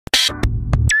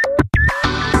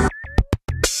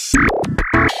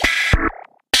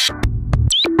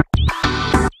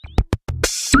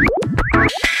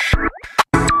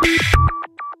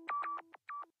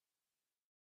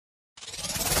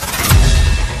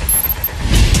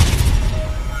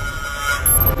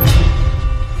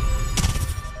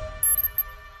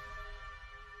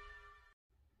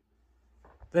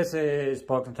This is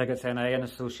Boxing Tickets NA in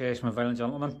association with Violent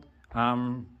Gentlemen.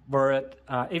 We're at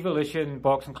Evolution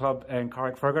Boxing Club in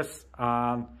Carrickfergus.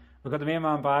 We've got the main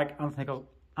man back,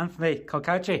 Anthony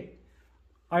Cacace.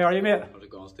 How are you, mate? How's it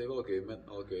going, Steve? All good, mate.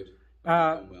 All good.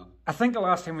 Well. I think the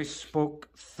last time we spoke,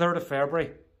 3rd of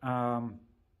February,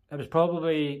 it was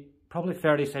probably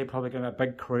fair to say probably going to be a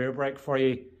big career break for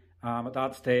you. At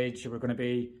that stage, you were going to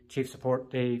be chief support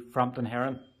to Frampton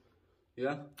Heron.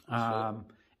 Yeah.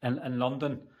 In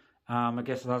London, I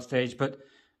guess at that stage, but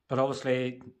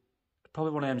obviously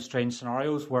probably one of them strange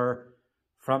scenarios where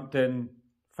Frampton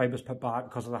fight was put back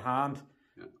because of the hand,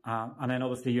 and then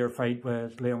obviously your fight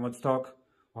with Leon Woodstock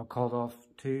called off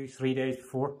 2-3 days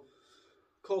before.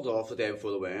 Called off the day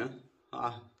before the weigh-in.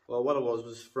 Well, what it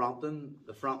was Frampton.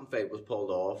 The Frampton fight was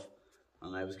pulled off,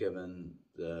 and I was given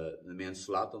the main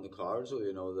slot on the card, so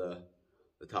you know the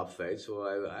top fight. So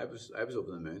I was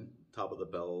over the moon, top of the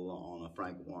bill on a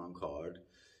Frank Warren card,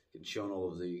 getting shown all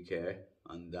over the UK,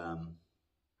 and I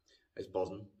was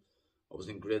buzzing. I was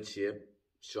in great shape,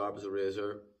 sharp as a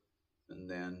razor, and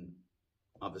then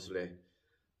obviously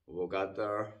we got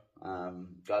there,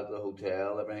 got to the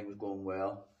hotel, everything was going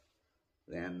well.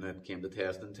 Then it came to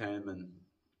testing time, and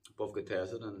both got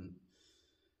tested, and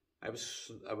I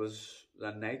was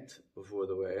that night before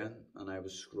the weigh-in, and I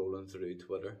was scrolling through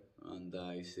Twitter, and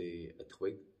I see a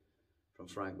tweet from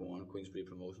Frank Warren, Queensbury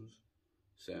Promotions,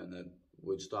 saying that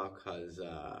Woodstock has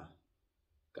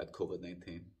got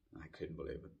COVID-19. I couldn't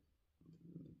believe it.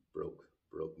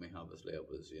 Broke me. Obviously, it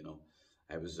was, you know,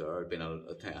 I was there.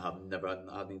 I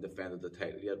hadn't defended the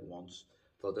title yet once.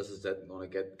 Thought this is it. I'm going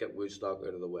to get Woodstock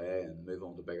out of the way and move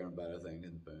on to bigger and better things,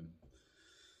 and boom,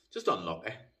 just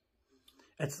unlucky.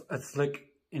 It's like,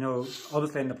 you know,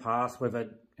 obviously in the past we've had,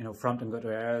 you know, Frampton got to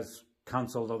airs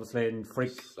cancelled, obviously, and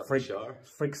freak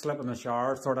slip in the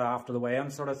shower sort of after the weigh-in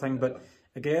sort of thing. But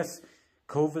I guess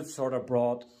COVID sort of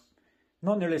brought,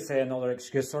 not nearly say another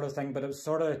excuse sort of thing, but it was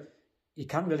sort of, you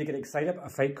can't really get excited about a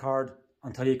fight card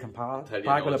until you can pass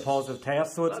back with a positive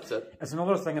test. So it's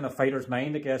another thing in a fighter's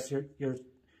mind. I guess your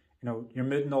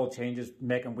mood and all changes,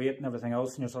 making weight and everything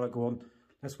else, and you're sort of going,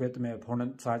 let's wait till my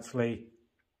opponent's actually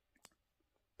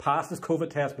pass this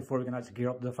COVID test before we can actually gear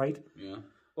up to the fight. Yeah.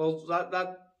 Well,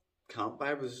 that camp,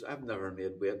 I've never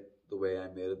made weight the way I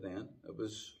made it then. It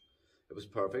was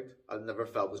perfect. I never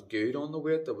felt as good on the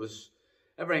weight.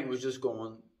 Everything was just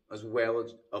going as well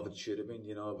as it should have been.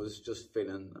 You know, I was just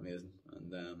feeling amazing,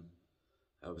 and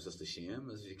it was just a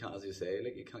shame, as you say,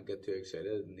 like you can't get too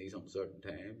excited in these uncertain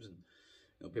times, and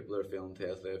you know people are feeling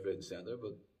tests left, right, and centre,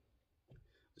 but it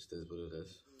just is what it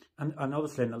is. And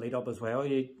obviously in the lead up as well,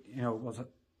 you know, was it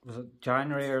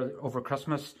January or over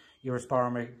Christmas, you were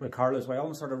sparring with Carl as well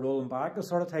and sort of rolling back the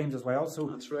sort of times as well. So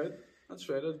That's right. I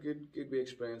had good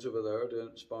experience over there doing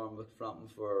sparring with Frampton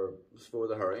for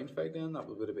the Hurricane fight then. That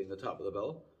would have been the top of the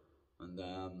bill. And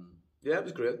yeah, it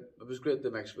was great. It was great to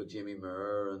mix with Jamie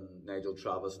Moore and Nigel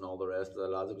Travis and all the rest of the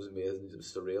lads. It was amazing. It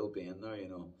was surreal being there, you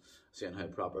know, seeing how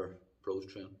proper pros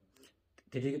train.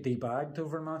 Did you get debagged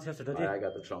over in Manchester, did you? I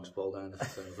got the trunks pulled down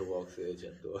as soon as I walked through the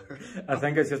gym door. I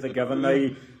think it's just a given now.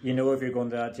 You know if you're going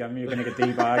to that gym, you're going to get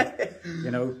debagged,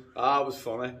 you know. It was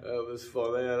funny. It was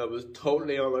funny, and it was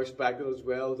totally unexpected as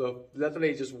well. So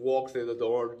literally just walked through the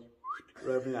door,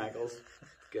 around my ankles.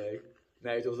 Okay.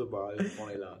 Nigel's a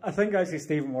funny lad. I think actually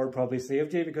Stephen Ward probably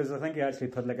saved you, because I think he actually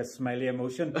put like a smiley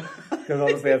emotion, because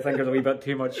obviously I think there's a wee bit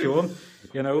too much showing,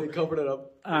 you know. He covered it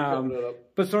up.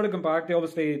 But sort of going back to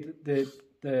obviously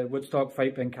the Woodstock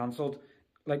fight being cancelled,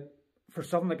 like for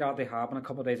something like that to happen a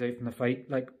couple of days out from the fight,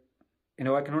 like, you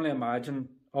know, I can only imagine,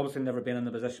 obviously never been in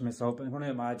the position myself, but I can only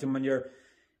imagine when you're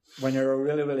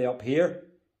really, really up here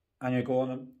and you're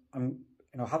going, I'm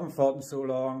you know, haven't fought in so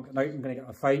long, now I'm going to get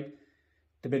a fight.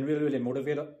 They've been really, really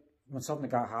motivated when something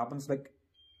like that happens. Like,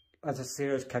 that's a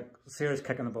serious kick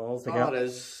in the balls to get. It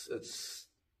is. It's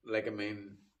like, I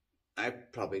mean, I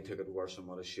probably took it worse than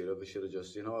what I should have. I should have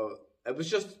just, you know, it was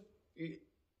just,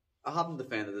 I hadn't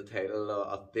defended the title.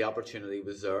 The opportunity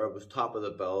was there. It was top of the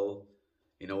bill.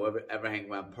 You know, everything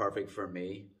went perfect for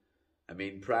me. I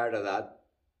mean, prior to that,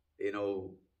 you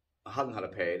know, I hadn't had a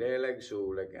payday, like,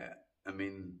 so, like, I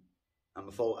mean, I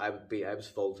was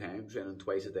full time, training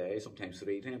twice a day, sometimes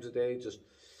 3 times a day, just,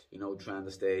 you know, trying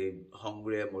to stay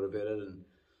hungry and motivated, and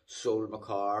sold my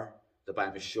car to buy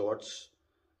my shorts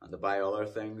and to buy other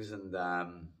things, and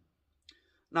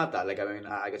not that, like, I mean,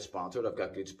 I get sponsored, I've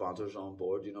got good sponsors on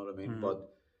board, you know what I mean,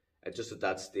 but it just at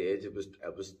that stage, it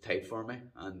was tight for me,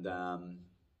 and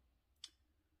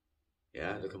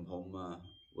yeah, to come home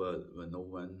with no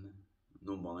win,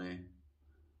 no money,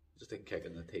 just a kick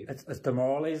in the teeth. It's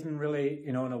demoralising, really,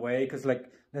 in a way, because,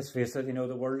 like, let's face it,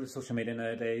 the world of social media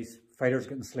nowadays, fighters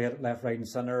getting slated left, right and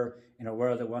centre,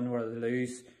 where they win, where they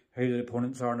lose, who the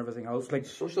opponents are and everything else. Like,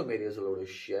 social media is a load of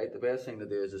shit. The best thing to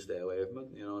do is to stay away from it,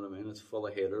 you know what I mean? It's full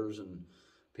of haters and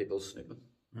people snooping.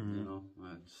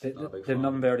 They've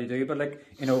nothing better to do, but like,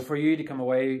 for you to come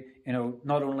away,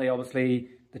 not only obviously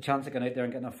the chance of getting out there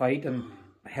and getting a fight and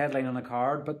headline on a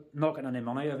card, but not getting any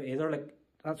money of it either. Like,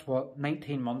 that's what,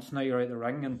 19 months now you're out the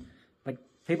ring, and like,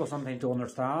 people sometimes don't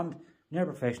understand. You're a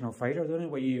professional fighter. The only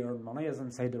way you earn money is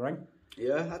inside the ring.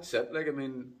 Yeah, that's it. Like, I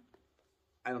mean,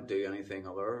 I don't do anything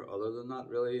other than that,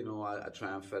 really. I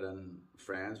try and fit in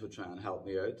friends who try and help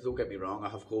me out. Don't get me wrong, I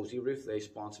have Cozy Roof. They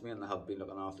sponsor me and they have been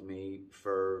looking after me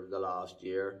for the last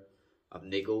year. I have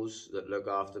Nico's that look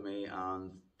after me,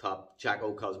 and top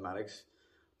Chaco Cosmetics,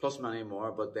 plus many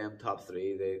more. But them top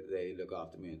three, they look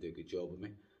after me and do a good job with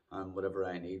me. And whatever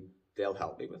I need, they'll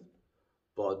help me with.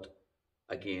 But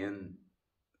again,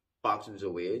 boxing's a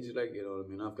wage, like, you know what I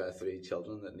mean? I've got 3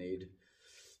 children that need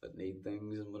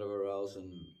things and whatever else,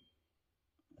 and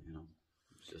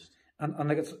it's just and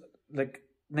like, it's like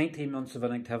 19 months of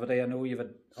inactivity. I know you've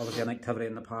had obviously inactivity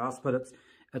in the past, but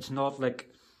it's not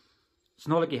like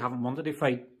you haven't wanted to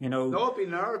fight, No, I've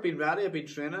been there, I've been ready, I've been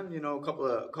training. A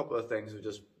couple of things have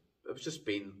just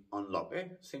been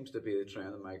unlucky. Seems to be the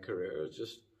trend in my career. It's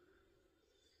just,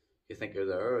 you think you're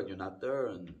there and you're not there,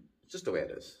 and it's just the way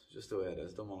it is. Just the way it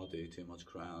is. Don't want to do too much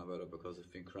crying about it because I've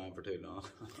been crying for too long.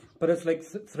 But it's like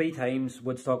 3 times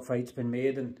Woodstock fights been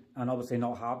made and obviously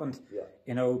not happened. Yeah.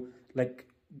 I know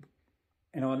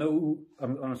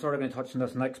I'm sort of going to touch on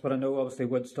this next, but I know obviously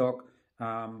Woodstock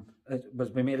it was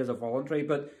being made as a voluntary,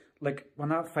 but like, when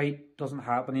that fight doesn't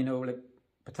happen, like,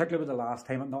 particularly with the last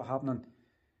time it not happening,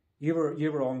 you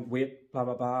were on weight, blah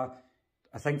blah blah.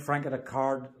 I think Frank had a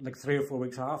card like 3 or 4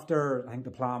 weeks after. I think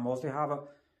the plan was to have it.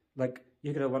 Like,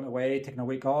 you could have went away, taken a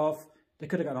week off. They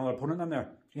could have got another opponent in there.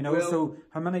 Well, so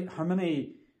how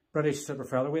many British super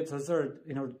featherweights is there?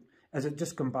 Is it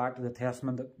just come back to the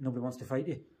testament that nobody wants to fight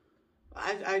you?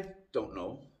 I don't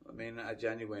know. I mean, I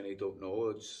genuinely don't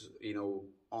know. It's,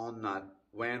 on that,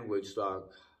 when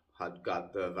Woodstock had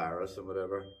got the virus and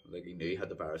whatever, like, he knew he had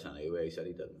the virus anyway. He said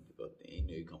he didn't, but he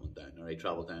knew coming down there. He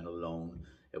travelled down alone.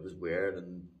 It was weird,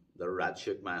 and the rat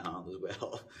shook my hand as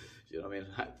well. You know what I mean?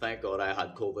 Thank God I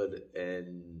had COVID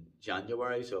in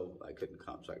January, so I couldn't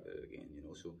contract it again,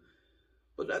 so.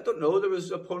 But I don't know, there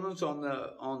was opponents on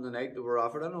the night that were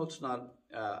offered. I know it's not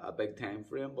a big time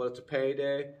frame, but it's a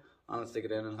payday, and it's to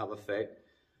get in and have a fight.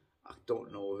 I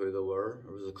don't know who they were.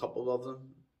 There was a couple of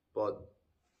them, but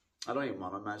I don't even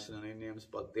want to mention any names,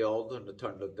 but they all turned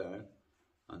it down.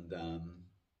 And I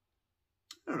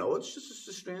don't know, it's just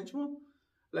a strange one.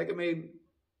 Like, I mean,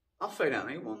 I'll fight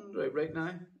anyone right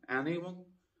now. Anyone.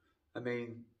 I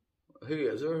mean, who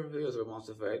is there? Who is there wants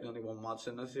to fight? Anyone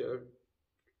watching this here?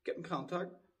 Get in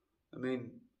contact. I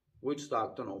mean,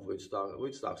 Woodstock, don't know if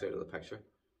Woodstock's out of the picture.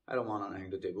 I don't want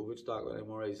anything to do with Woodstock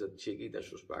anymore. He's a cheeky,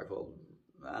 disrespectful,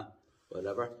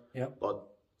 whatever. Yeah. But,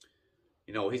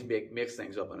 he makes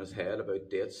things up in his head about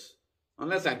dates.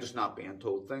 Unless I'm just not being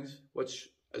told things, which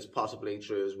is possibly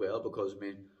true as well, because, I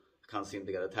mean, I can't seem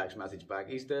to get a text message back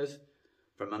these days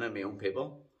from any of my own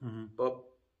people. Mm-hmm. But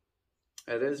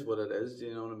it is what it is,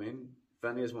 you know what I mean? If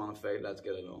any of us want to fight, let's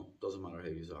get it on. Doesn't matter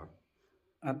who you are.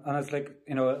 And it's like,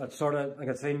 it's sort of, like,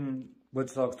 I've seen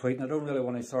Woodstock's tweet, and I don't really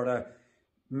want to sort of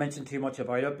mention too much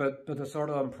about it, but the sort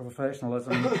of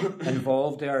unprofessionalism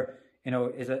involved there,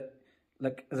 is it,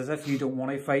 like, it's as if you don't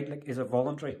want to fight, like, is it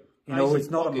voluntary?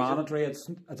 It's not a mandatory, it's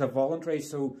a voluntary,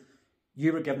 so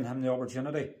you were giving him the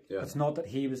opportunity. Yeah. It's not that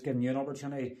he was giving you an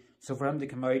opportunity. So for him to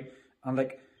come out, and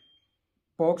like,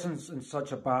 boxing's in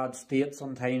such a bad state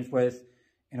sometimes with,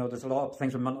 there's a lot of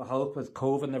things with mental health, with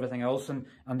COVID and everything else, and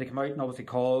they come out and obviously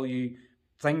call you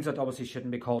things that obviously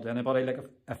shouldn't be called to anybody. Like,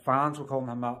 if fans were calling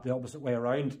him that the opposite way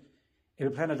around, he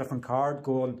would play a different card,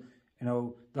 going,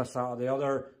 this, that or the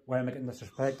other, why am I getting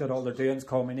disrespected, all they're doing is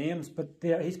call me names, but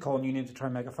he's calling you names to try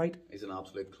and make a fight. He's an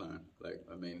absolute clown. Like,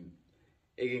 I mean,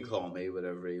 he can call me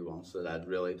whatever he wants, so that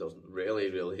really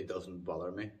doesn't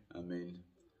bother me. I mean,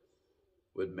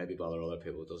 would maybe bother other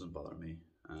people, it doesn't bother me.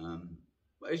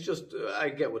 It's just, I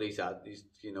get what he's at. He's,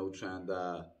 trying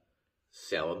to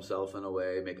sell himself in a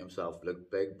way, make himself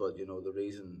look big, but, the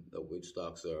reason that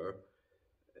Woodstock's there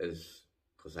is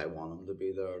because I want him to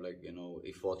be there. Like,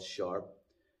 he fought Sharp,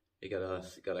 he got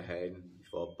a head, he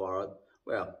fought Barrett.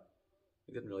 Well,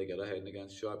 he didn't really get a head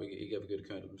against Sharp, he gave a good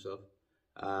account of himself.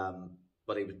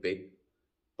 But he was beat.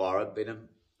 Barrett beat him.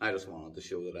 I just wanted to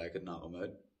show that I could knock him out,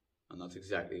 and that's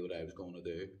exactly what I was going to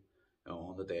do.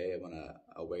 On the day when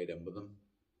I weighed in with him,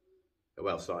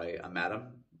 well, sorry, I met him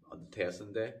on the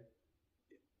testing day.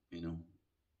 You know,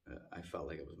 I felt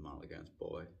like it was man against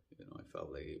boy. You know, I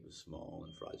felt like he was small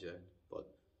and fragile, but.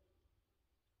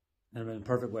 And in a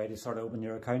perfect way to sort of open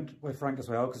your account with Frank as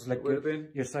well, because like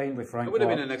you're saying with Frank, it would have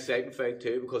been an exciting fight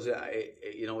too, because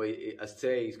you know, I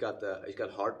say he's got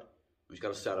heart, he's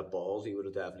got a set of balls. He would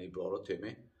have definitely brought it to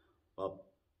me, but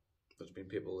there's been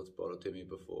people that's brought it to me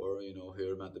before, you know,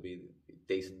 who are meant to be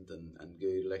decent and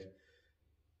good, like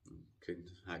couldn't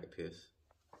hack a pace.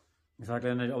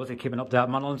 Exactly, and obviously keeping up that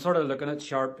man and sort of looking at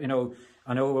Sharp. You know,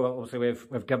 I know obviously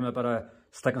we've given a bit of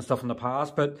stick and stuff in the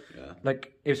past, but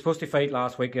like he was supposed to fight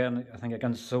last weekend, I think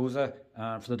against Souza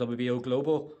for the WBO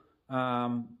Global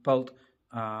belt,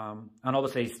 and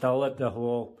obviously he's still at the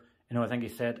whole. You know, I think he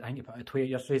said, I think he put a tweet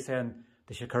yesterday saying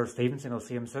they should Kurt Stevenson, I'll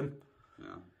see him soon.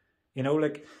 Yeah. You know,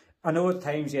 like I know at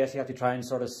times yes you have to try and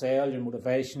sort of sell your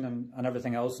motivation and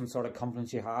everything else and sort of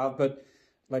confidence you have, but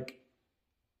like.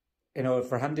 You know,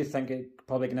 for him to think it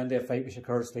probably getting into a fight with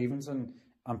Shakur Stevenson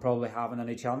and probably having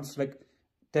any chance, like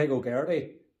Dago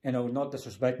Garrity, you know, not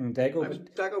disrespecting Dago,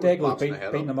 but Dago was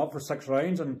beating him up for 6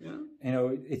 rounds, and you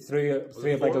know he threw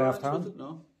a big left hand.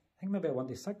 No? I think maybe it went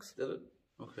to 6. Did it?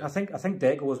 Okay. I think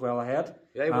Dago was well ahead.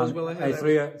 Yeah, he was well ahead. He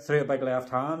threw a big left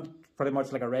hand, pretty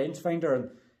much like a rangefinder,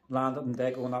 and landed on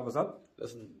Dago, and that was it.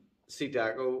 Listen, see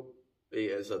Dago. He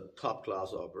is a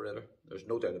top-class operator. There's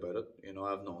no doubt about it. You know,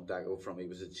 I've known Dago from he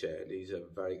was a child. He's a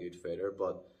very good fighter,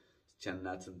 but chin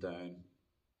lets him down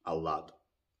a lot.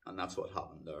 And that's what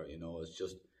happened there, you know. It's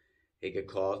just, he got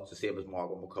caught, the same as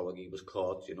Morgan McCullough. He was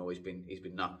caught, you know, he's been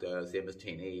knocked out, same as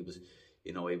Teeny. He was,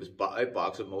 you know, he was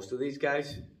outboxing most of these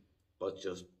guys, but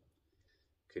just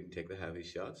couldn't take the heavy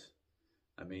shots.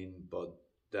 I mean, but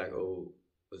Dago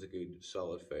was a good,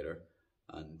 solid fighter.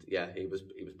 And yeah, he was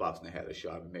boxing ahead of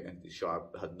Sharp, and making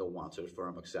Sharp had no answers for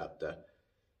him except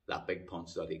that big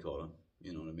punch that he caught him.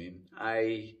 You know what I mean?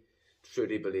 I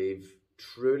truly believe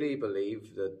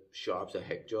that Sharp's a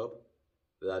hick job.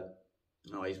 That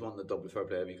he's won the double fair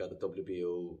play. He got the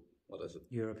WBO, what is it?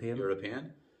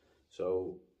 European.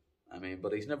 So I mean,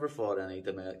 but he's never fought any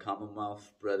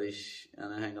Commonwealth, British,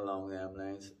 anything along them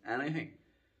lines, anything.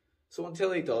 So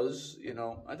until he does, you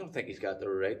know, I don't think he's got the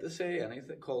right to say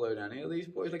anything, call out any of these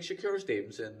boys. Like Shakur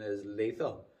Stevenson is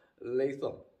lethal,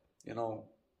 you know,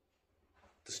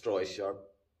 destroys Sharp,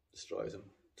 destroys him,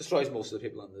 destroys most of the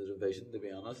people in the division, to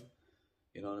be honest.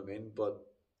 You know what I mean? But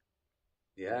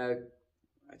yeah,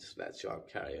 I just let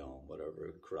Sharp carry on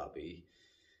whatever crap he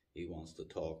wants to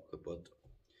talk. But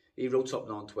he wrote something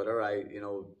on Twitter.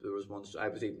 There was once I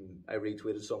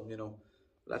retweeted something, you know.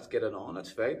 Let's get it on,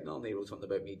 let's fight. No, and he wrote something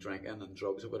about me drinking and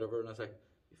drugs or whatever, and I was like,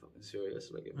 you fucking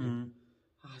serious? Like,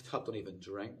 I don't even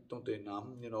drink, don't do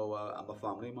nothing, you know, I'm a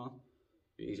family man.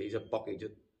 He's a buck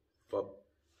agent, but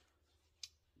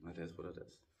it is what it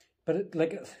is. But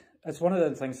it's one of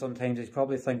the things sometimes he's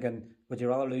probably thinking, would you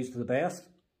rather lose to the best?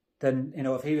 Then, you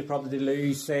know, if he was probably to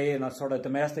lose, say, in a sort of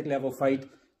domestic level fight,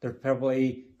 there'd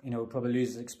probably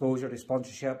lose exposure to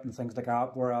sponsorship and things like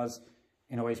that, whereas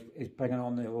you know, he's bringing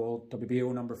on the whole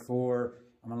WBO number 4.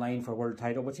 I'm in line for a world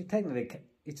title, which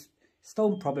it's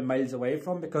still probably miles away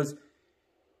from, because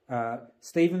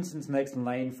Stevenson's next in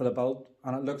line for the belt,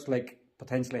 and it looks like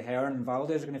potentially Heron and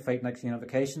Valdez are going to fight next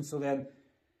unification. So then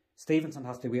Stevenson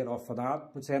has to wait off for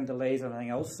that, which then delays everything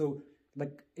else. So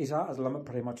like he's at his limit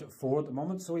pretty much at 4 at the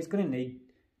moment. So he's going to need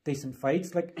decent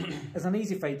fights. Like it's an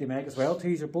easy fight to make as well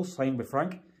too. You're both signed with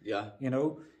Frank. Yeah. You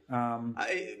know.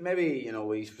 Maybe, you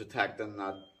know, he's protecting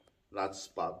that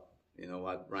spot, you know,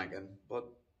 at ranking, but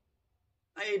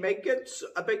he might get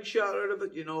a big shot out of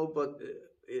it, you know, but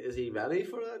is he ready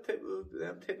for that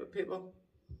type of people?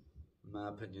 In my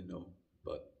opinion, no,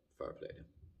 but fair play to him.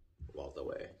 Walked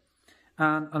away.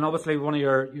 And obviously one of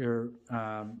your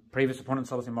previous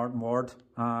opponents, obviously Martin Ward,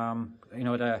 you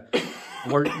know, the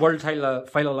world title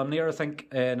eliminator, I think,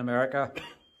 in America.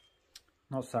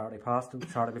 Not Saturday past,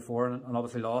 Saturday before, and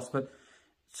obviously lost, but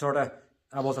sort of,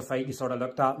 that was a fight you sort of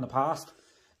looked at in the past.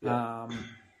 Yeah.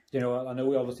 You know, I know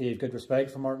we obviously have good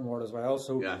respect for Martin Ward as well,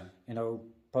 so, you know,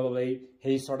 probably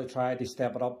he sort of tried to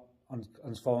step it up and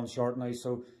it's fallen short now,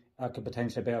 so that could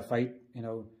potentially be a fight, you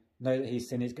know, now that he's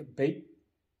seen he's got beat.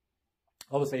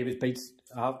 Obviously he was beat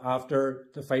after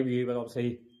the fight with you, but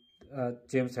obviously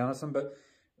James Tennyson, but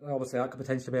obviously that could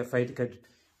potentially be a fight that could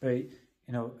be,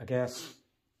 you know, I guess,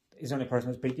 he's the only person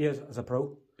that's beat you as a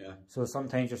pro. Yeah. So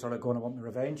sometimes you're sort of going to want the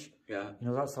revenge. Yeah. You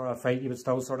know, that sort of fight you would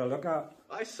still sort of look at.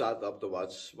 I sat up to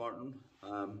watch Morton.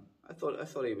 I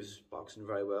thought he was boxing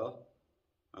very well.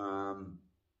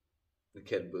 The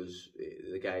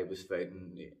guy was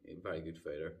fighting, a very good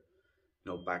fighter.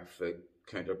 You know, back foot,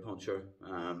 counter puncher.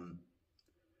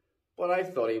 But I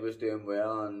thought he was doing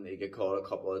well, and he got caught a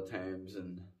couple of times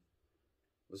and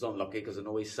was unlucky because I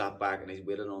know he sat back and he's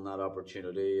waiting on that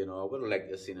opportunity. You know, I would have liked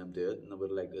to have seen him do it, and I would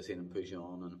have liked to have seen him push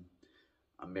on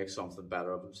and make something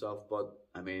better of himself. But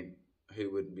I mean,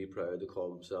 who wouldn't be proud to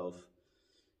call himself,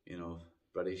 you know,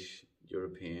 British,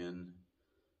 European,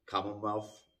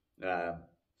 Commonwealth, got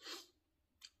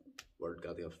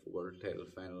the world title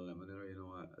final eliminator. You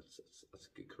know, that's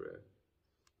a good career.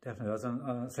 Definitely does.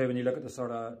 And say when you look at the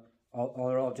sort of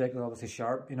other object, obviously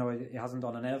Sharp, you know, he hasn't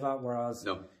done any of that. Whereas,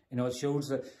 no. You know, it shows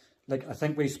that, like, I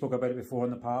think we spoke about it before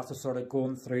in the past, of sort of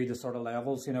going through the sort of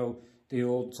levels. You know, the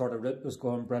old sort of route was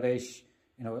going British,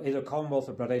 you know, either Commonwealth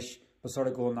or British, but sort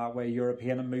of going that way,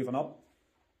 European, and moving up,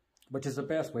 which is the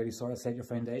best way to sort of set your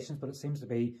foundations. But it seems to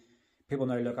be, people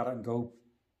now look at it and go,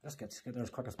 let's get there as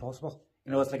quick as possible.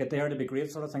 You know, it's like a dare to be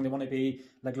great sort of thing. They want to be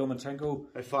like Lomachenko.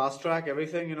 I fast track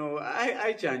everything, you know.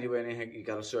 I genuinely think you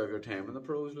got to serve your time in the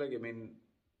pros. Like, I mean,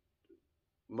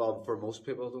 well, for most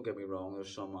people, don't get me wrong,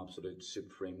 there's some absolute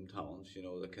supreme talents, you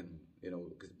know, that can, you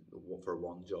know, for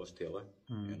one, Josh Taylor,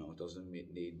 you know, doesn't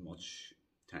need much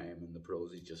time in the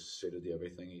pros. He's just suited to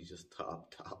everything. He's just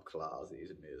top class. He's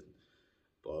amazing.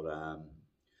 But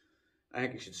I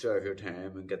think you should serve your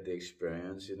time and get the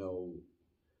experience, you know.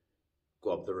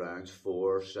 Go up the rounds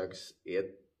 4, 6, 8,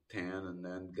 10, and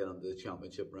then get into the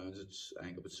championship rounds. I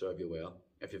think it would serve you well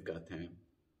if you've got time.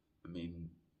 I mean,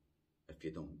 if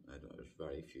you don't, there's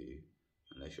very few,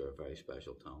 unless you're a very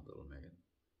special talent, that'll make it.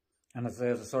 And it's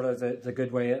a sort of the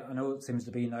good way. I know it seems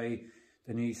to be now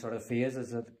the new sort of phase is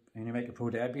that when you make a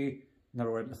pro debut,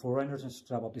 never out in the 4-rounders and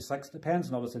step up to 6. Depends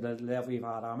on obviously the level you've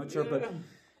had amateur, but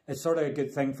it's sort of a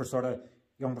good thing for sort of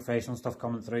young professional stuff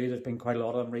coming through. There's been quite a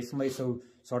lot of them recently, so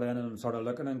sort of in and sort of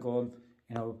looking and going,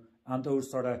 you know, and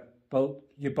those sort of built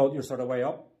your sort of way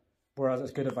up. Whereas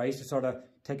it's good advice to sort of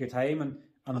take your time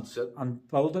and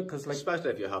build it, because like,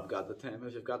 especially if you have got the time.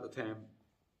 If you've got the time,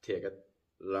 take it,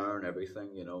 learn everything.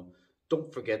 You know,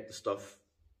 don't forget the stuff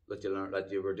that you learned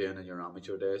that you were doing in your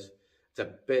amateur days. It's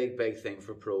a big thing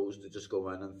for pros to just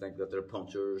go in and think that they're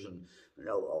punchers, and you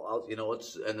know,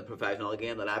 it's in the professional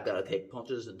game that I've got to take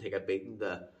punches and take a beating.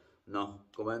 No,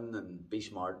 go in and be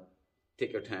smart,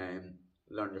 take your time,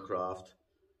 learn your craft,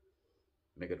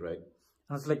 make it right.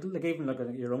 And it's like even looking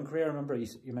at your own career. I remember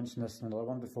you mentioned this in another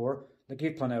one before. Like,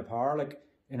 you've plenty of power. Like,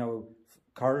 you know,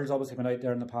 Carter's obviously been out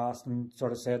there in the past and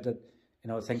sort of said that, you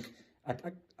know, I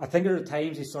think there are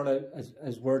times he's sort of,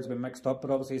 his words have been mixed up, but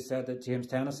obviously he said that James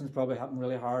Tennyson's probably hitting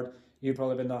really hard. You've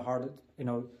probably been the hardest, you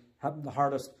know, hitting the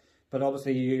hardest. But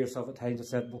obviously you yourself at times have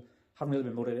said, well, haven't really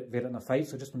been motivated in a fight,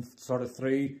 so just been sort of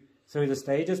through the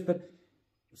stages. But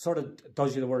sort of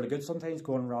does you the world of good sometimes,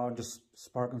 going around just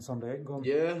sparking somebody out and going.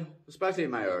 Yeah, especially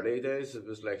in my early days, it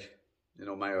was like, you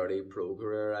know, my early pro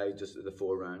career. I just the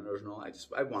 4-rounders and all.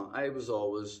 I was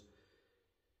always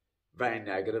very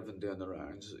negative in doing the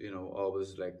rounds. You know,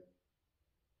 always like,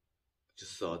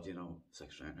 just thought, you know,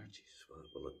 6-rounder, Jesus,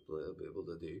 what will I be able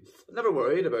to do? I never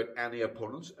worried about any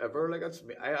opponents ever. Like, that's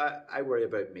me. I worry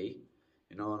about me,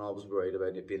 you know, and always worried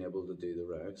about it being able to do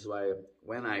the rounds. So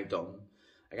when I done.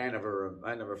 Like, I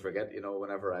never forget, you know,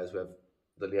 whenever I was with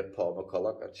the late Paul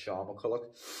McCulloch and Sean McCulloch,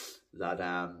 that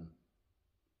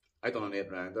I done an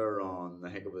 8-rounder on,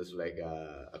 I think it was like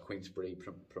a Queensbury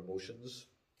promotions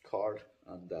card,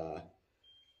 and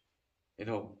you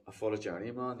know, I fought a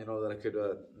journeyman, you know, that I could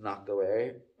have knocked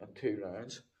away in 2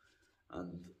 rounds,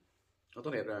 and I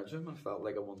done 8 rounds with him. I felt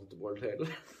like I wanted the world title.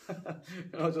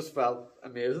 You know, I just felt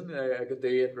amazing. I could do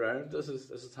 8 rounds. This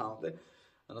is talented,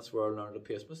 and that's where I learned to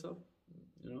pace myself.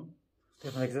 You know,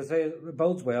 definitely, because I say it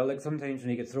bodes well. Like, sometimes when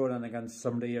you get thrown in against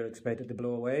somebody you're expected to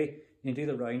blow away, you do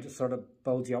the round to sort of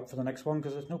build you up for the next one,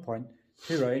 because there's no point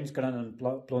 2 rounds going in and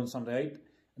blowing somebody out, and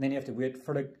then you have to wait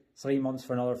for like 3 months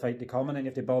for another fight to come, and then you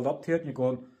have to build up to it, and you're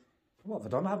going, what have I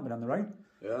done? I haven't been in the ring.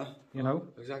 Yeah, you know,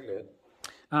 exactly it.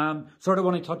 Sort of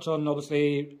want to touch on,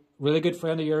 obviously, really good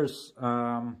friend of yours,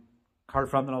 Carl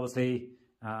Frampton, obviously,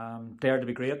 dared to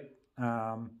be great.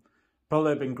 Probably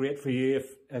have been great for you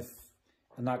if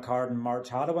in that card in March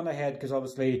had a win ahead, because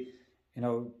obviously, you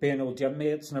know, being old gym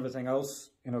mates and everything else,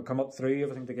 you know, come up through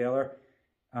everything together.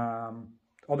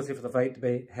 Obviously for the fight to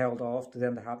be held off to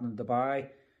then to happen in Dubai,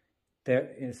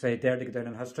 dared to get down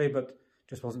in history, but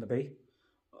just wasn't to be.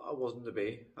 It wasn't to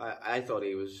be. I thought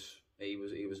he was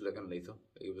looking lethal.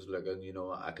 He was looking, you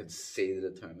know, I could see the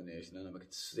determination in him. I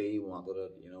could see he wanted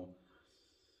it, you know.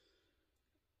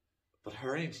 But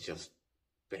Herring's just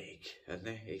big, isn't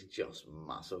he? He's just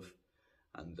massive.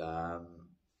 And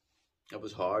it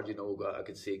was hard, you know. I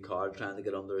could see Carl trying to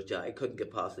get under his jab. He couldn't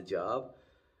get past the jab.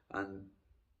 And,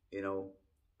 you know,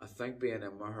 I think being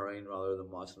in Bahrain rather than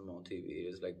watching him on TV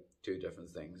is like two different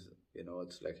things. You know,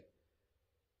 it's like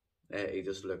he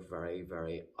just looked very,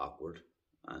 very awkward,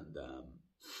 and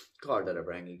Carr did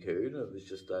everything he could. It was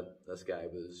just that this guy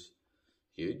was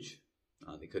huge,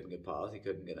 and he couldn't get past, he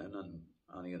couldn't get in,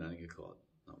 and he didn't get caught.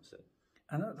 That was it.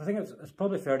 And I think it's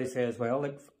probably fair to say as well,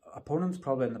 like opponents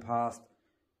probably in the past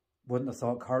wouldn't have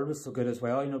thought Carl was so good as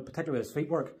well, you know, particularly his feet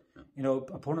work. Yeah. You know,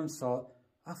 opponents thought,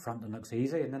 Frampton looks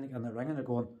easy, and then in the ring and they're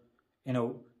going, you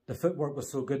know, the footwork was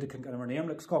so good they couldn't get him a name.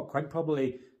 Like Scott Quigg,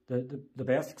 probably the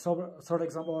best sort of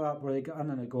example of that, where they got in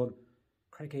and they're going,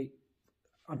 crikey,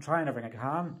 I'm trying everything I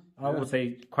can. I would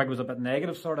say Quigg was a bit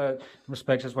negative sort of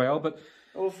respects as well, but...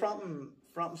 Well,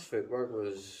 Frampton's footwork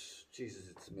was, Jesus,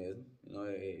 it's amazing. You know,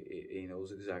 he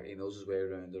knows exactly, he knows his way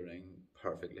around the ring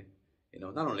perfectly. You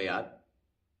know, not only that,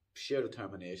 sheer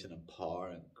determination and power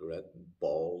and grit and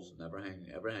balls and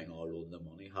everything all rolled in the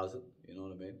money has it, you know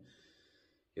what I mean?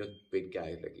 You know, big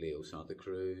guys like Leo Santa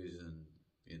Cruz and,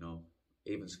 you know,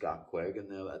 even Scott Quigg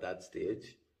and at that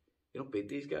stage. You don't beat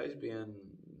these guys being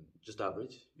just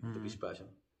average. You have to be special.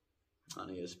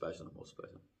 And he is special and most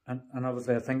special. And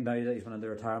obviously I think now that he's went into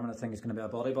retirement, I think he's going to be a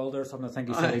bodybuilder or something. I think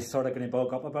he said he's sort of going to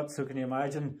bulk up a bit, so can you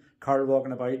imagine Carl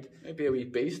walking about? Maybe a wee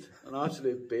beast, an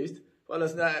absolute beast. Well,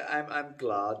 listen, I'm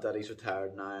glad that he's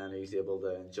retired now and he's able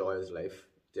to enjoy his life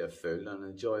to a full and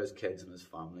enjoy his kids and his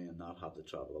family and not have to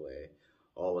travel away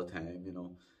all the time, you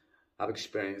know. I've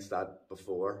experienced that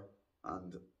before,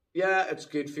 and yeah, it's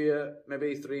good for you,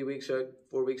 maybe 3 weeks out,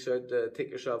 4 weeks out, to take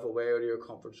yourself away out of your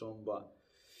comfort zone, but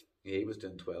he was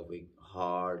doing 12-week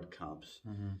hard camps,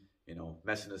 you know,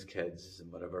 missing his kids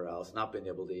and whatever else, not being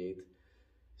able to eat.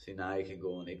 See, now he can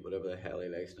go and eat whatever the hell he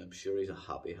likes, and I'm sure he's a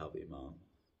happy man.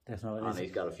 Definitely. And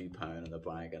he's got a few pounds in the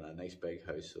bank and a nice big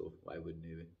house, so why wouldn't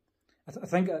he be? I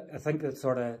think that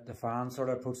sort of the fan sort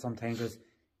of approach sometimes is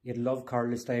you'd love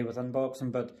Carl to stay within boxing,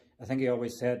 but I think he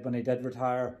always said when he did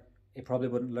retire, he probably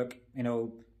wouldn't look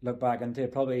back into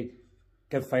it. Probably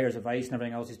give fighters advice and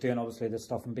everything else he's doing, obviously the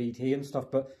stuff in BT and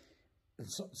stuff, but in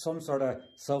some sort of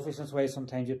selfishness way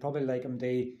sometimes you'd probably like him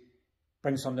to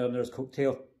bring something under his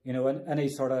coattail, you know, and any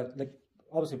sort of, like,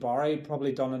 obviously Barry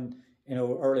probably done in, you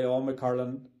know, early on with Carl,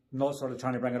 and not sort of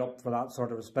trying to bring it up for that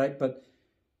sort of respect, but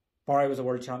Barry was a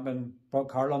world champion, brought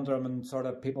Carl under him, and sort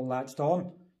of people latched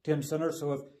on to him sooner.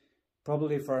 So if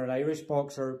probably for an Irish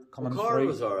boxer coming through, Carl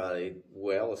was already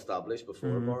well established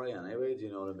before Barry anyway. Do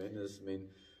you know what I mean?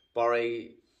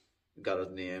 Barry got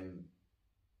his name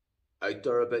out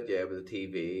there a bit, yeah, with the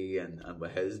TV and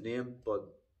with his name, but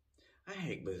I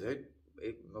think with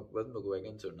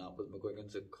McGuigan's or not with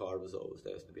McGuigan's, Carl was always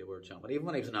destined to be a world champion. Even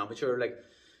when he was an amateur, like,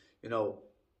 you know,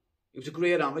 he was a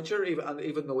great amateur,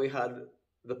 even though he had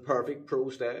the perfect pro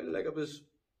style. Like, it was,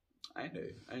 I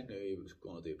knew he was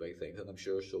going to do big things, and I'm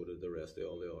sure so did the rest of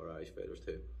all the other Irish fighters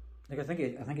too. Like, I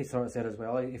think he sort of said as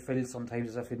well, he feels sometimes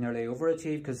as if he'd nearly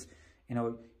overachieved, because, you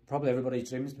know, probably everybody's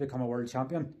dreams to become a world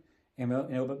champion, you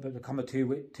know, but become a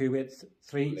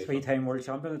three-time world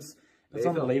champion, it's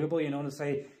unbelievable, you know, to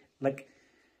say, like,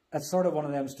 it's sort of one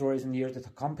of them stories in years to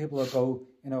come. People will go,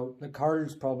 you know, like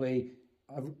Carl's probably,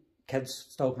 kids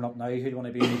still coming up now, who do you want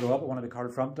to be when you grow up? I want to be Carl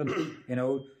Frampton, you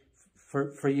know,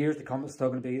 for years to come it's still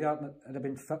going to be that, and it'd have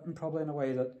been fitting probably in a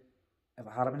way that if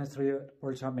it had been a 3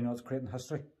 world champion, you know, it's creating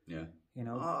history. Yeah. You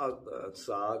know? It's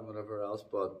sad and whatever else,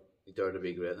 but he dared to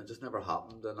be great, and it just never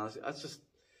happened, and that's just,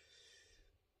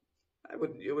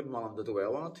 you wouldn't want him to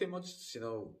dwell on it too much, you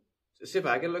know. See, if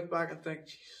I could look back and think,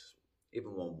 jeez,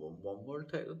 even one world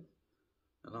title,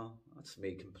 you know, that's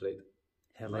me complete.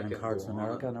 Headlining cards in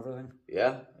America and everything.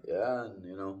 Yeah, and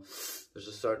you know, there's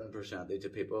a certain percentage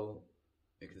of people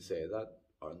who can say that,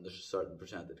 or there's a certain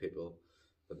percent of people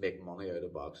that make money out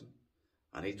of boxing,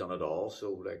 and he's done it all.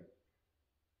 So, like,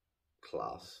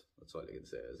 class. That's all I can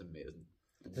say. It's amazing.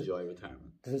 Enjoy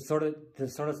retirement. Does it sort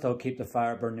of still keep the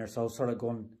fire burning yourself? Sort of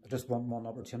going, I just want one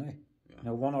opportunity. Yeah. You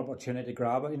know, one opportunity to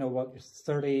grab it. You know what? You're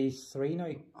 33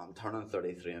 now. I'm turning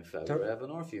 33 in February. I have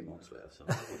another few months left. So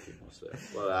I have a few months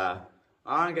left. But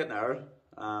I'm getting there.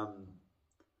 I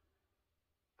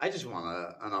just want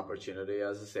an opportunity,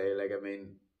 as I say. Like, I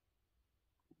mean,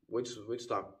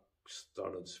 Woodstock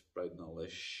started sprouting all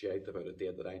this shit about a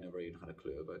date that I never even had a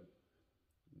clue about.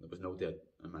 There was no date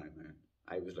in my mind.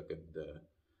 I was looking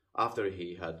after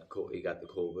he got the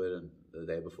COVID, and the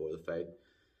day before the fight,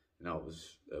 you know, it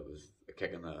was a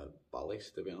kick in the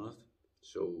bollocks, to be honest.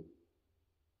 So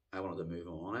I wanted to move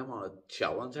on. I want a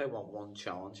challenge. I want one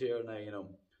challenge here now. You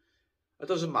know, it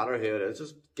doesn't matter who it is.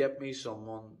 Just get me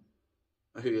someone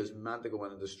who is meant to go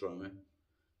in and destroy me,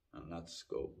 and let's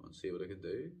go and see what I can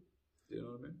do. Do you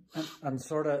know what I mean? And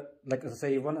sort of, like as I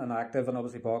say, you went inactive and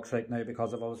obviously box right now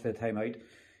because of obviously the timeout.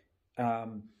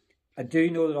 I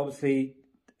do know that obviously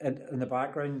in the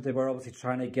background they were obviously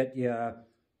trying to get you I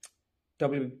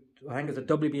think it's a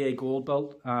WBA gold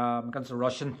belt against a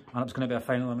Russian, and it was going to be a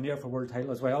final eliminator for world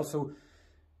title as well. So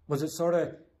was it sort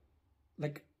of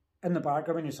like in the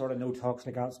background when you sort of know talks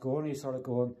like that's going, you sort of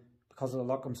going, because of the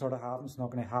luck I'm sort of having, it's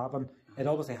not going to happen. It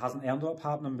obviously hasn't ended up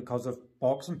happening because of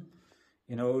boxing.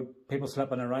 You know, people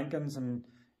slip in the rankings and,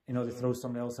 you know, they throw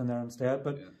somebody else in there instead.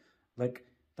 But, like,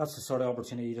 that's the sort of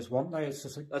opportunity you just want now. It's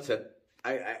just like... That's it.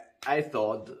 I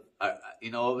thought,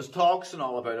 you know, it was talks and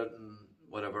all about it and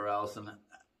whatever else. And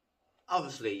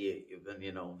obviously, when,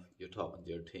 you know, you're talking to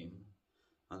your team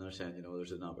and they're saying, you know,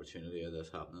 there's an opportunity of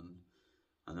this happening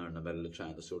and they're in the middle of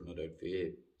trying to sort it out for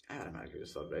you, I automatically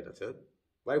just thought, right, that's it.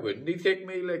 Why wouldn't he take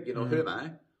me? Like, you know, who am I?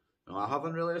 You know, I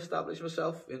haven't really established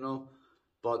myself, you know,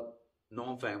 but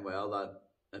knowing fine well that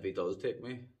if he does take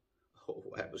me,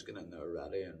 I was going in there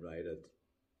ready and right it.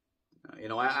 You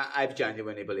know, I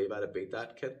genuinely believe I'd have beat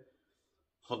that kid.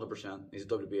 100%. He's a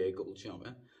WBA gold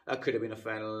champion. That could have been a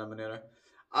final eliminator.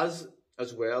 As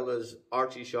well as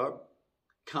Archie Sharp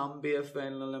can be a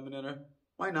final eliminator.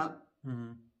 Why not?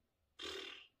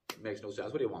 It makes no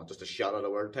sense. What do you want? Just a shot at a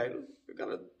world title? You've got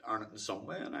to earn it in some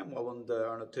way, and I'm willing to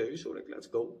earn it too, so like, let's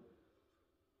go.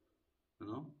 You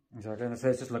know? Exactly, and it's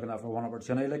just looking out for one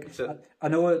opportunity. Like I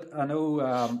know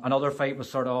another fight was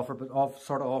sort of offered, but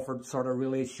offered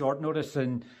really short notice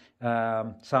in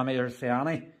Sami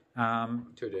Ursiani.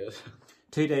 2 days.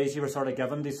 2 days you were sort of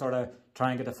given to sort of try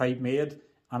and get the fight made,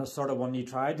 and it's sort of one you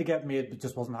tried to get made, but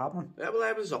just wasn't happening. Yeah, well,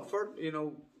 I was up for it. You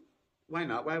know, why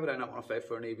not? Why would I not want to fight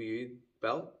for an EBU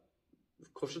belt?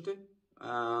 Of course I do.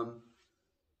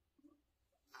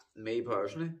 Me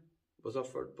personally was up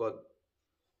for it, but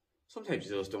sometimes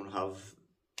you just don't have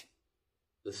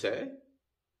the say.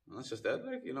 And that's just it.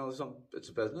 Like, you know, it's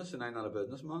a business and I'm not a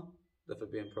businessman. If I'm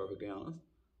being perfectly honest,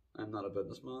 I'm not a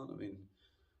businessman. I mean,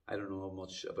 I don't know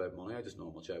much about money. I just know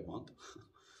how much I want.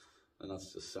 And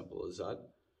that's as simple as that.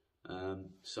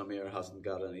 Samir hasn't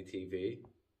got any TV.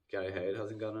 Gary Hyde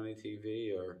hasn't got any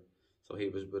TV, so he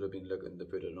would have been looking to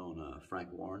put it on a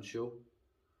Frank Warren show.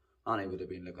 And he would have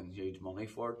been looking huge money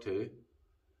for it too.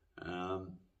 It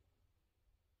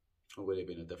would have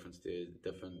been a different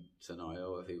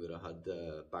scenario if he would have had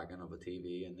the backing of a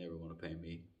TV and they were going to pay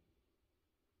me.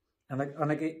 And like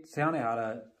Siani had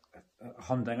a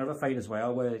humdinger of a fight as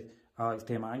well with Alex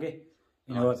Diamanghi.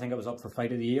 You know, I think it was up for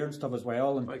fight of the year and stuff as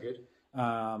well. And, very good.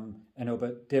 You know,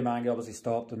 but Diamanghi obviously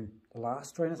stopped in the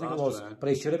last round, I think it was. But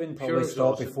he should have been probably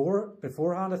stopped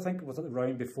beforehand, I think. Was it the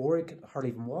round before he could hardly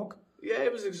even walk? Yeah, he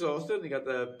was exhausted and he got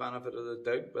the benefit of the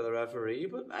doubt by the referee.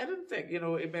 But I didn't think, you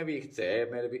know, maybe you could say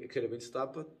it could have been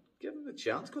stopped, but give him the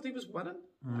chance because he was winning.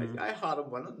 I had him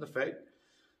winning the fight.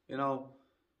 You know,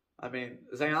 I mean,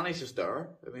 Ziani's just there.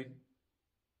 I mean,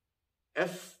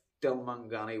 if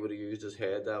Diamanghi would have used his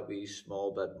head that wee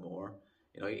small bit more,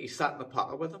 you know, he sat in the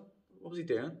pocket with him. What was he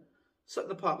doing? Sit in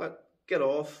the pocket, get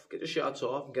off, get your shots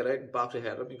off, and get out and box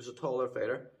ahead of him. He was a taller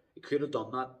fighter. He could have done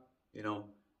that, you know.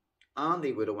 And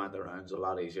he would have went the rounds a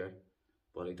lot easier,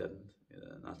 but he didn't.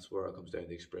 And that's where it comes down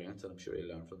to experience, and I'm sure he'll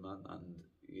learn from that. And,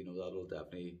 you know, that'll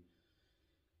definitely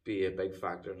be a big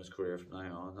factor in his career from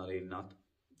now on that he'll not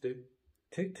do.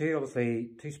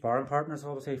 Two sparring partners,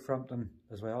 obviously, Frampton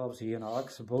as well. Obviously, you and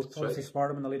Alex have both obviously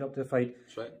sparred him in the lead up to the fight.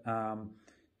 That's right.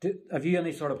 Have you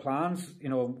any sort of plans, you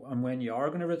know, on when you are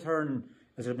going to return?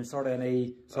 Has there been sort of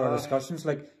any sort of discussions?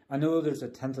 Like, I know there's a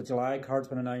 10th of July card's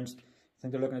been announced. I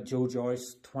think they're looking at Joe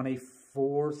Joyce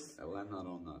 24th. Well, I'm not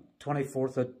on that.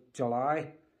 24th of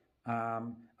July.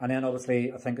 And then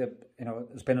obviously, I think that, you know,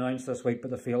 it's been announced this week, but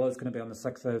the Fila is going to be on the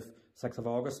 6th of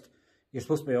August. You're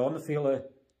supposed to be on the Fila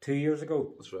 2 years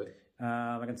ago. That's right.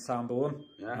 Against Sam Bowen.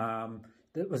 Yeah.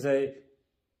 It was a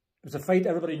fight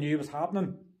everybody knew was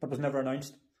happening, but was never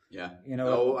announced. Yeah. You know.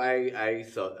 No, I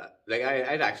thought, like,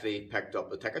 I'd actually picked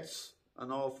up the tickets and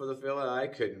all for the Fila. I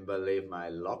couldn't believe my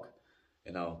luck.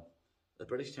 You know, the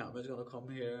British champion's going to come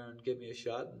here and give me a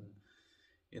shot, and,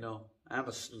 you know, I'm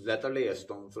literally a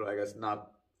stone throw. I guess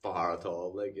not far at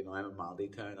all. Like, you know, I'm in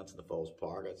Mandytown. That's in the Falls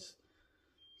Park. It's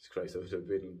Christ, it would have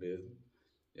been amazing.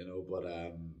 You know, but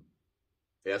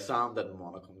yeah, Sam didn't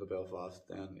want to come to Belfast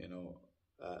then. You know,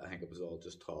 I think it was all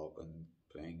just talk and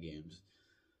playing games.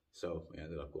 So we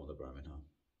ended up going to Birmingham.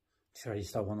 Sure, he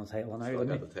still won the title now,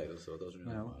 didn't he? Got the title, so it doesn't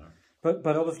really matter.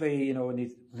 But obviously, you know, when you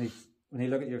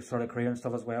look at your sort of career and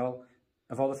stuff as well,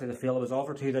 if obviously the Fila was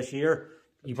offered to you this year,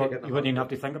 you wouldn't even have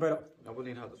to think about it. I wouldn't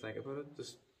even have to think about it.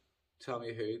 Just tell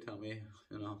me who, you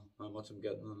know, how much I'm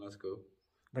getting, and let's go.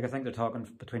 Like I think they're talking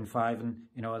between 5 and,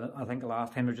 you know, I think the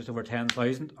last time they're just over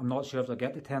 10,000. I'm not sure if they'll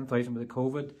get to 10,000 with the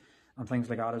COVID and things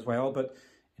like that as well. But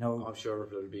you know, I'm sure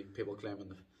there'll be people claiming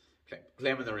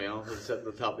the realms and sitting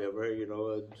at the top of it, you know,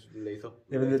 it's lethal.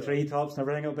 Even the treetops and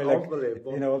everything will be like,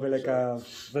 you know, it'll be like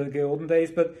the olden days.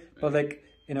 But like,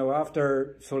 you know,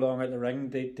 after so long out the ring,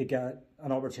 they get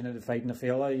an opportunity to fight in the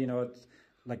field. You know, it's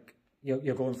like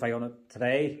you'll go and fight on it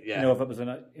today. Yeah. You know, if it was in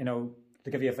a, you know, to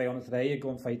give you a fight on it today, you go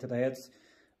and fight today. It's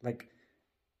like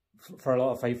for a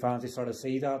lot of fight fans, they sort of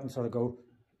see that and sort of go,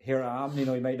 here I am. You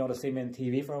know, you might not have seen me on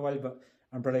TV for a while, but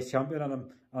I'm British champion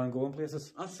and I'm going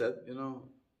places. That's it, you know.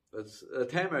 It's the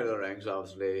time out of the rings,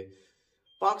 obviously.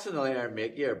 Boxing will either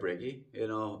make you or break you, you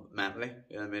know, mentally.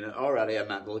 You know what I mean? It's already a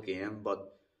mental game,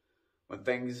 but when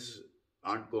things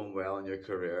aren't going well in your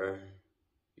career,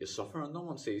 you suffer and no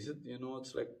one sees it. You know,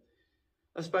 it's like,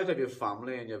 especially if you have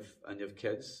family and you have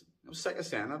kids. I'm sick of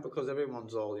saying it because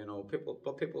everyone's all, you know,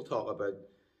 people talk about,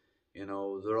 you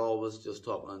know, they're always just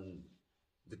talking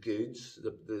the goods,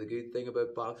 the good thing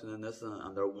about boxing and this,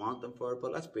 and they're wanting for it.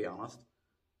 But let's be honest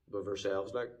with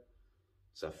ourselves, like,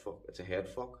 it's a head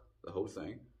fuck, the whole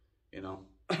thing, you know.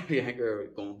 You think you're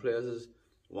going places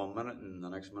 1 minute and the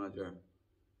next minute you're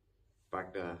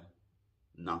back to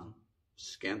nothing,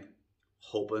 skint,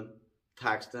 hoping,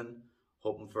 texting,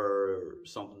 hoping for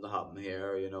something to happen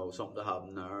here, you know, something to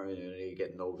happen there, you know, you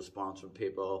get no response from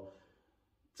people.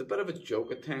 It's a bit of a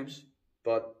joke at times,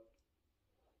 but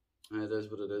it is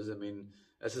what it is. I mean,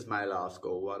 this is my last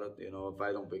go at it, you know. If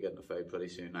I don't be getting a fight pretty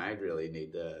soon, I really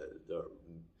need to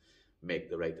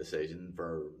make the right decision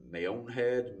for my own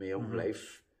head, my own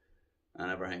life,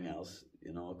 and everything else,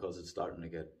 you know, because it's starting to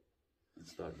get.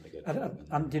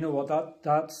 And you know what?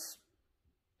 That's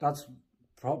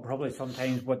probably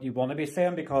sometimes what you want to be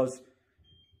saying, because,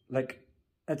 like,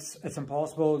 it's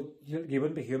impossible. You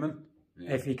wouldn't be human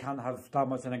if you can't have that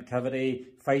much inactivity,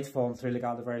 fights falling through like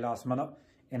at the very last minute.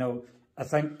 You know, I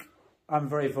think I'm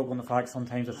very vocal on the fact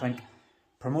sometimes I think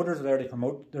promoters are there to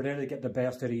promote. They're there to get the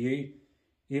best out of you.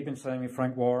 You've been signing with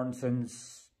Frank Warren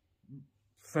since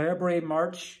February,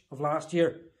 March of last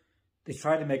year. They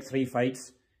tried to make 3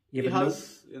 fights. He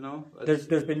has, you know.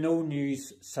 There's been no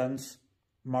news since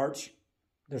March.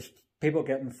 There's people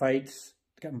getting fights,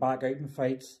 getting back out in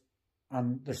fights,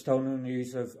 and there's still no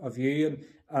news of you.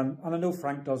 And I know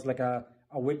Frank does like a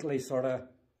weekly sort of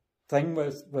thing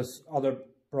with other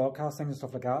broadcasting and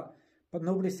stuff like that, but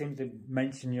nobody seems to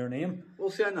mention your name. Well,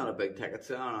 see, I'm not a big ticket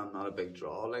seller, I'm not a big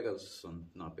draw, like, I'm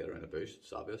not better in the bush,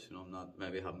 it's obvious, you know. I'm not,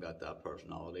 maybe haven't got that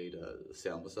personality to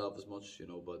sell myself as much, you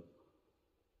know, but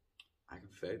I can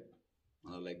fight,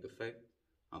 and I like to fight.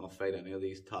 I'm gonna fight any of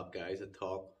these top guys that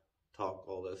talk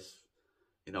all this,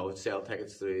 you know, sell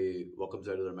tickets through what comes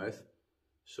out of their mouth.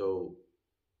 So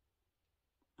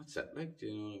that's it, like, do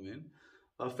you know what I mean?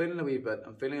 I'm feeling a wee bit,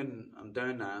 I'm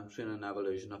down now, I'm training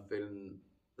Evolution, I'm feeling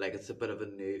like it's a bit of a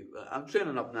new, I'm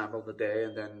training up Emerald today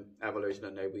and then Evolution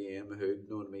and now we aim who, you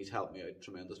know what I mean, he's helped me out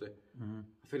tremendously.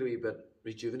 I feel a wee bit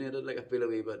rejuvenated, like I feel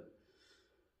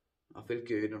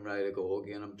good and ready to go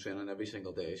again. I'm training every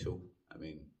single day, so I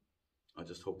mean, I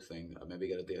just hope I maybe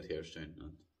get a date here soon.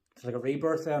 It's like a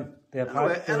rebirth then, the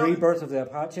rebirth of the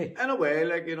Apache. In a way,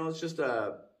 like, you know, it's just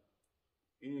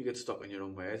you get stuck in your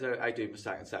own ways. I do my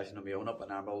second session on my own up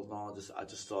in Emerald now. I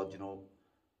just thought, you know,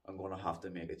 I'm going to have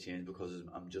to make a change because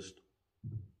I'm just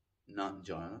not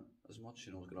enjoying it as much,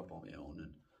 you know, going up on my own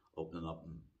and opening up,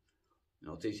 and, you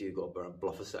know, it's easy to go up there and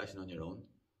bluff a session on your own,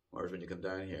 whereas when you come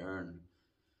down here and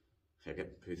you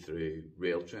get put through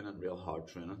real training, real hard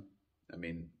training, I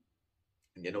mean,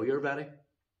 and you know you're ready,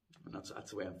 and that's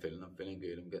the way I'm feeling. I'm feeling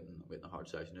good. I'm getting a hard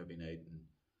session every night, and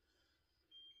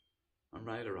I'm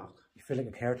ready to rock. You feel like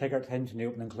a caretaker at times when you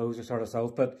open and close your sort of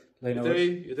self, but you know,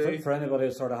 you do. For anybody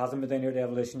who sort of hasn't been down here to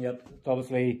Evolution yet, it's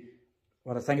obviously,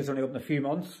 what I think it's only open a few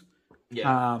months.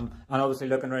 Yeah. And obviously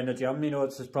looking around the gym, you know,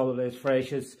 it's probably as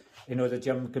fresh as, you know, the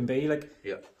gym can be. Like,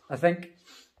 yeah. I think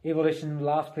Evolution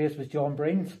last place was John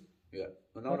Breen's. Yeah.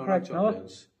 Well, no, not John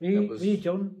Breen's. Were you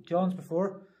John's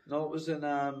before? No, it was in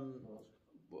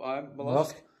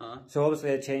Mollusk. So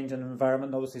obviously a change in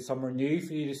environment, obviously somewhere new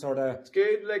for you to sort of... It's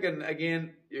good, like, and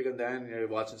again, you come down and you're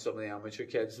watching some of the amateur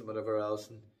kids and whatever else,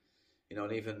 and, you know,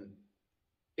 and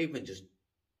even just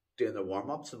doing their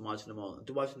warm-ups and watching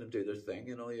them do their thing,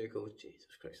 you know, you go,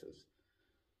 Jesus Christ,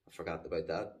 I forgot about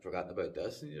that, forgotten about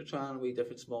this, and you're trying wee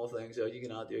different small things out you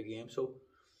can add to your game, so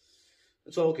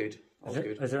it's all good.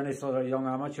 Is there any sort of young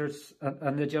amateurs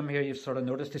in the gym here you've sort of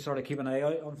noticed to sort of keep an eye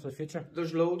out on for the future?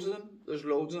 There's loads of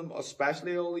them,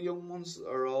 especially all the young ones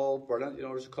are all brilliant. You know,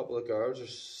 there's a couple of girls.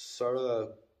 There's Sarah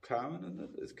Karen, isn't it?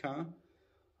 It's Karen.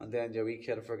 And then your wee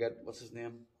kid, I forget, what's his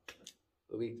name?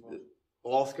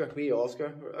 Oscar.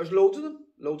 There's loads of them.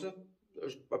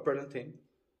 There's a brilliant team,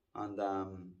 and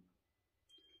I'm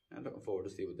looking forward to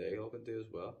see what they all can do as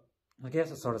well. I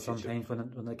guess it's sort of sometimes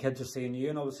when the kids are seeing you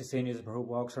and obviously seeing you as a pro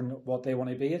boxer and what they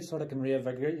want to be, it sort of can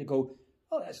reinvigorate. You go,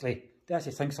 oh, they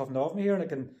actually think something of me here, and I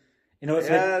can.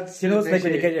 It's like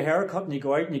when you get your hair cut and you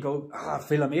go out and you go, I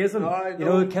feel amazing.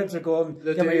 The kids are going,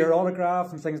 give me your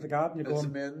autograph and things like that. And you're going,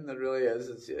 amazing, it really is.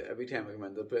 It's, every time I come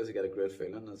into the place, I get a great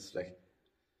feeling. It's like,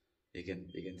 you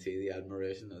can see the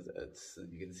admiration.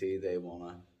 And you can see they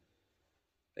wanna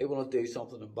do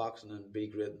something in boxing and be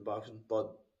great in boxing.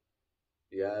 But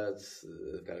yeah,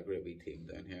 they've got a great wee team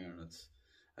down here,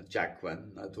 and Jack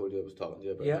Quinn. I told you I was talking to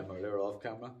you about him earlier off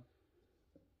camera.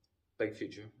 Big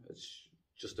future. It's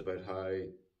just about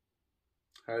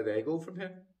how they go from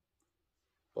here.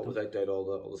 But without doubt,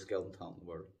 all the skill and talent in the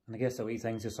world. And I guess the wee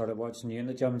things just sort of watching you in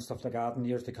the gym and stuff like that, in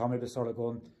years to come, it was sort of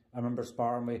going. I remember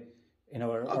sparring with,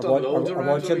 I've done loads of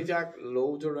rounds with Jack,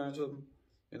 loads of rounds with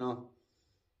him.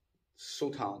 So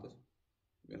talented.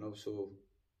 So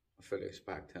I fully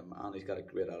expect him, and he's got a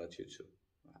great attitude. So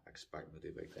I expect him to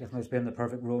do big things. Definitely, he's been the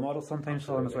perfect role model sometimes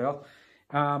for him as well.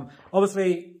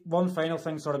 Obviously, one final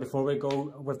thing, sort of before we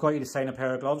go, we've got you to sign a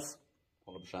pair of gloves.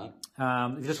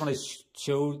 100%. If you just want to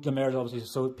show the mirrors, obviously,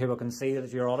 so people can see that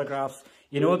it's your autographs.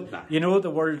 You know what the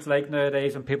world's like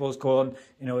nowadays, and people's going,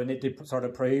 they need to sort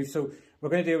of prove. So we're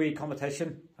going to do a wee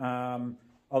competition,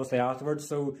 obviously afterwards.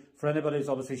 So for anybody who's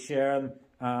obviously sharing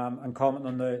and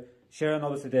commenting on sharing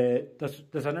obviously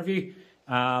this interview,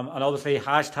 and obviously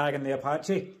hashtagging the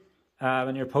Apache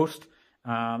in your post,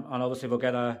 and obviously we'll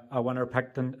get a winner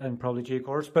picked in probably due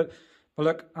course. But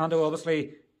look, Ando,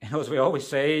 obviously, as we always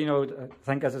say, I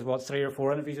think this is what 3 or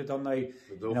 4 interviews we've done now.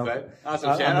 No fight. That's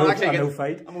what I'm saying. No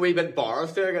fight. I'm a wee bit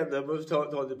embarrassed there. I was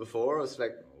told you before. It's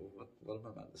like, what am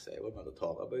I meant to say? What am I meant to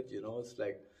talk about? It's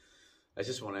like, it's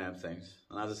just one of them things.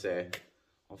 And as I say,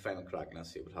 I'm final crack and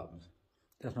let's see what happens.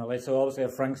 Definitely. So obviously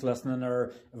if Frank's listening,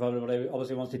 or if everybody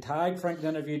obviously wants to tag Frank in the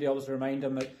interview, to obviously remind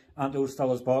him that Anto's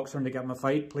still his boxer and to get him a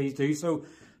fight, please do so.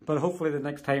 But hopefully the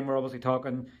next time we're obviously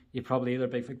talking, you probably either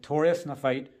be victorious in a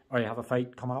fight or you have a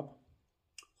fight coming up.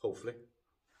 Hopefully.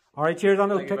 All right, cheers,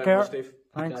 Anto. Take care. Steve.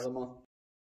 Thanks.